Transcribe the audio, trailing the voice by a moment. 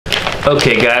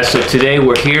Okay guys, so today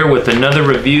we're here with another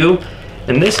review,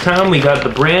 and this time we got the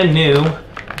brand new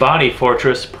Body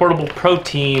Fortress Portable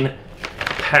Protein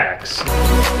Paks.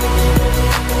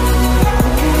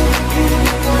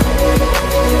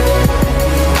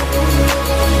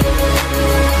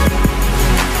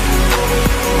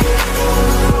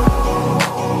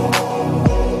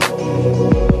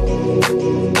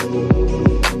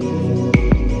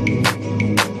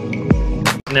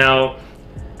 Now,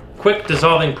 quick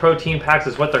dissolving protein packs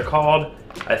is what they're called.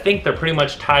 I think they're pretty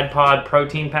much Tide Pod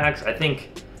protein packs. I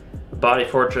think Body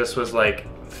Fortress was like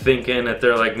thinking at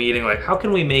their like meeting, like, how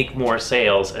can we make more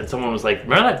sales? And someone was like,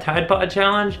 remember that Tide Pod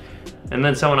challenge? And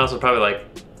then someone else was probably like,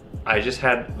 I just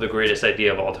had the greatest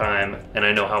idea of all time and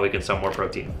I know how we can sell more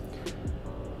protein.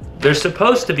 They're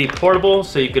supposed to be portable,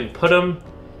 so you can put them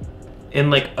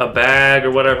in like a bag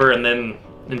or whatever, and then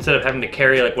instead of having to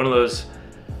carry like one of those,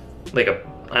 like a,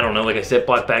 I don't know, like a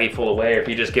Ziploc baggie full away, or if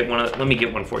you just get one of, let me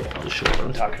get one for you, I'll just show you what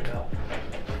I'm talking about.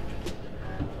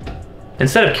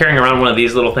 Instead of carrying around one of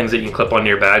these little things that you can clip onto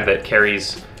your bag that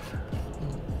carries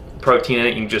protein in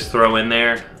it, you can just throw in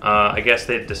there. I guess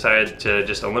they've decided to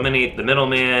just eliminate the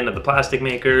middleman of the plastic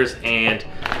makers and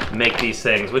make these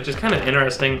things, which is kind of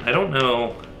interesting. I don't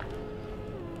know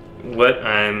what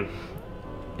I'm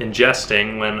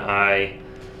ingesting when I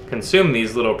consume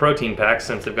these little protein packs,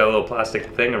 since they've got a little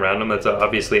plastic thing around them that's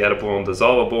obviously edible and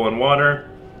dissolvable in water.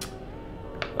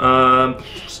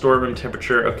 Store room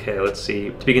temperature. Okay, let's see.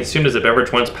 To be consumed as a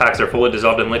beverage once packs are fully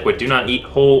dissolved in liquid. Do not eat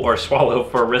whole or swallow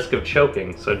for risk of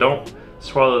choking. So don't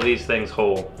swallow these things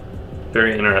whole.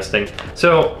 Very interesting.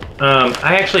 So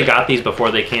I actually got these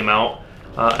before they came out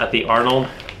at the Arnold.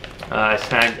 I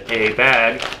snagged a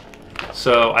bag.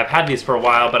 So I've had these for a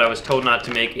while, but I was told not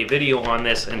to make a video on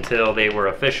this until they were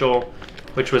official,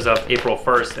 which was up April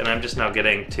 1st, and I'm just now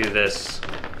getting to this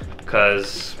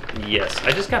because, yes,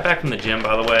 I just got back from the gym,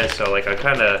 by the way, so like I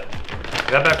kind of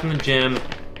got back from the gym,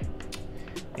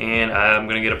 and I'm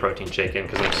gonna get a protein shake in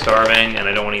because I'm starving and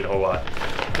I don't want to eat a whole lot.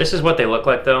 This is what they look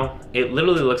like though. It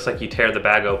literally looks like you tear the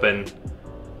bag open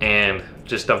and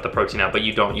just dump the protein out, but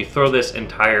you don't. You throw this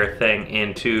entire thing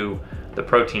into the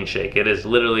protein shake. It is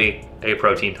literally a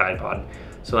protein Tide Pod.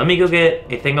 So let me go get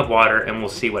a thing of water and we'll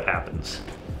see what happens.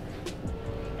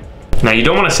 Now you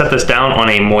don't want to set this down on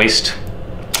a moist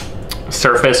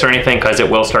surface or anything because it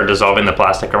will start dissolving the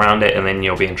plastic around it and then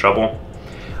you'll be in trouble.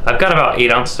 I've got about 8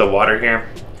 ounces of water here.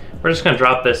 We're just gonna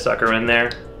drop this sucker in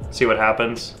there, see what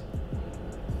happens.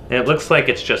 And it looks like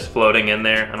it's just floating in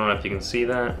there. I don't know if you can see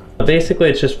that. Basically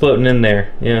it's just floating in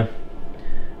there, yeah.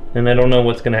 And I don't know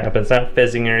what's gonna happen. It's not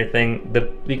fizzing or anything.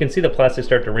 You can see the plastic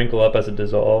start to wrinkle up as it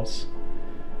dissolves.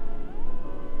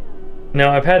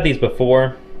 Now I've had these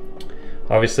before.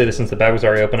 Obviously since the bag was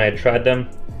already open, I had tried them.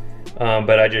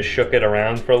 But I just shook it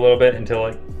around for a little bit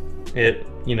until it,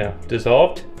 you know,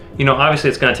 dissolved. You know, obviously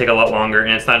it's gonna take a lot longer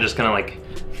and it's not just gonna like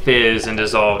fizz and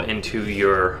dissolve into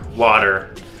your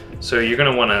water. So you're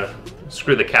gonna wanna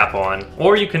screw the cap on,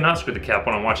 or you can not screw the cap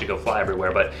on and watch it go fly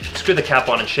everywhere, but screw the cap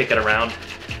on and shake it around.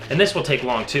 And this will take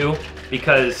long too,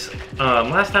 because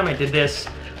last time I did this,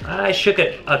 I shook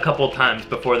it a couple times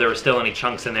before there were still any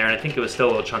chunks in there, and I think it was still a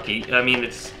little chunky. I mean,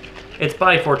 it's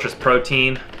Body Fortress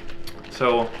protein,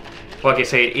 so like I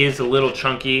say, it is a little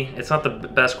chunky. It's not the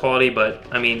best quality, but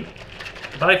I mean,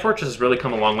 Body Fortress has really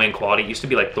come a long way in quality. It used to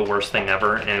be like the worst thing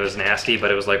ever, and it was nasty,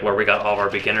 but it was like where we got all of our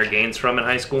beginner gains from in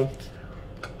high school.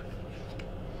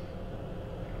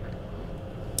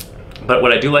 But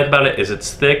what I do like about it is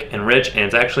it's thick and rich, and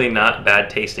it's actually not bad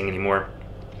tasting anymore.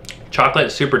 Chocolate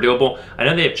is super doable. I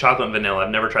know they have chocolate and vanilla. I've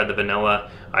never tried the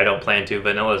vanilla. I don't plan to.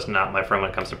 Vanilla is not my friend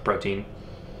when it comes to protein.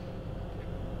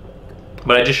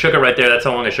 But I just shook it right there. That's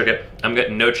how long I shook it. I'm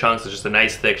getting no chunks. It's just a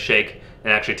nice thick shake,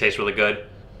 and it actually tastes really good.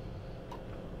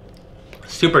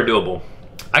 Super doable.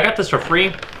 I got this for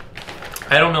free.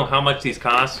 I don't know how much these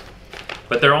cost,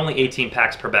 but they're only 18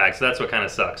 packs per bag, so that's what kind of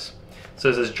sucks. So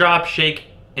it says drop, shake,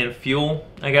 and fuel,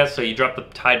 I guess. So you drop the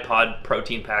Tide Pod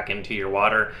protein pack into your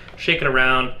water, shake it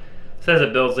around. It says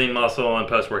it builds lean muscle and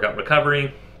post-workout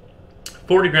recovery.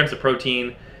 40 grams of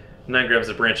protein, 9 grams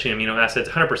of branching amino acids,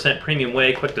 100% premium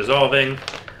whey, quick dissolving.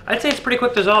 I'd say it's pretty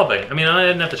quick dissolving. I mean, I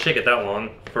didn't have to shake it that long.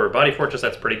 For Body Fortress,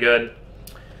 that's pretty good.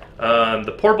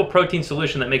 The portable protein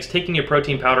solution that makes taking your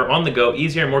protein powder on the go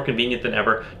easier and more convenient than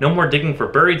ever. No more digging for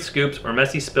buried scoops or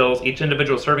messy spills. Each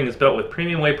individual serving is built with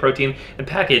premium whey protein and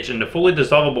packaged into fully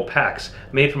dissolvable packs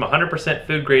made from 100%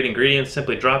 food grade ingredients.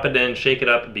 Simply drop it in, shake it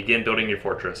up, and begin building your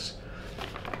fortress.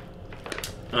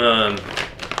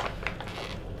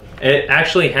 It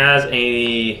actually has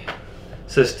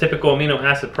says typical amino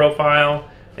acid profile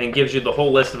and gives you the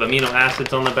whole list of amino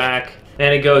acids on the back.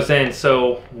 And it goes in,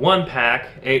 so 1 pack,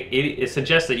 it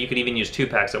suggests that you could even use 2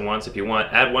 packs at once if you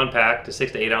want. Add 1 pack to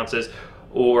 6 to 8 ounces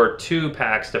or 2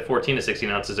 packs to 14 to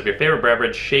 16 ounces of your favorite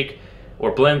beverage. Shake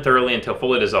or blend thoroughly until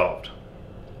fully dissolved.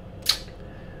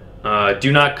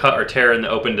 Do not cut or tear in the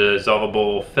open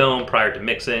dissolvable film prior to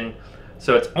mixing.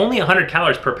 So it's only 100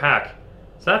 calories per pack,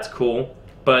 so that's cool.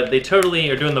 But they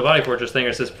totally are doing the Body Fortress thing.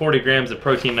 It says 40 grams of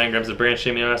protein, 9 grams of branched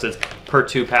amino acids per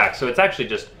 2 packs. So it's actually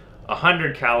just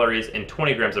 100 calories and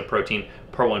 20 grams of protein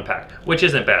per 1 pack, which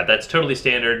isn't bad. That's totally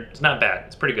standard. It's not bad.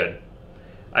 It's pretty good.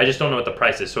 I just don't know what the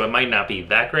price is, so it might not be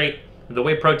that great. The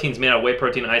whey protein is made out of whey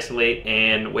protein isolate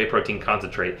and whey protein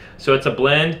concentrate. So it's a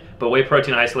blend, but whey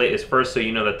protein isolate is first, so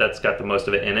you know that that's got the most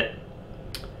of it in it.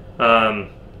 And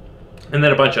then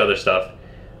a bunch of other stuff.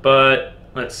 But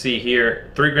let's see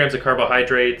here. 3 grams of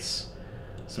carbohydrates,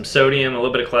 some sodium, a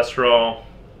little bit of cholesterol,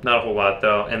 not a whole lot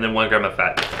though, and then 1 gram of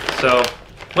fat. So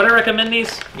would I recommend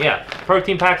these? Yeah,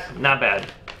 protein packs, not bad.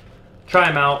 Try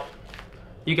them out.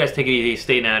 You guys take it easy,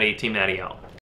 stay natty, Team Natty out.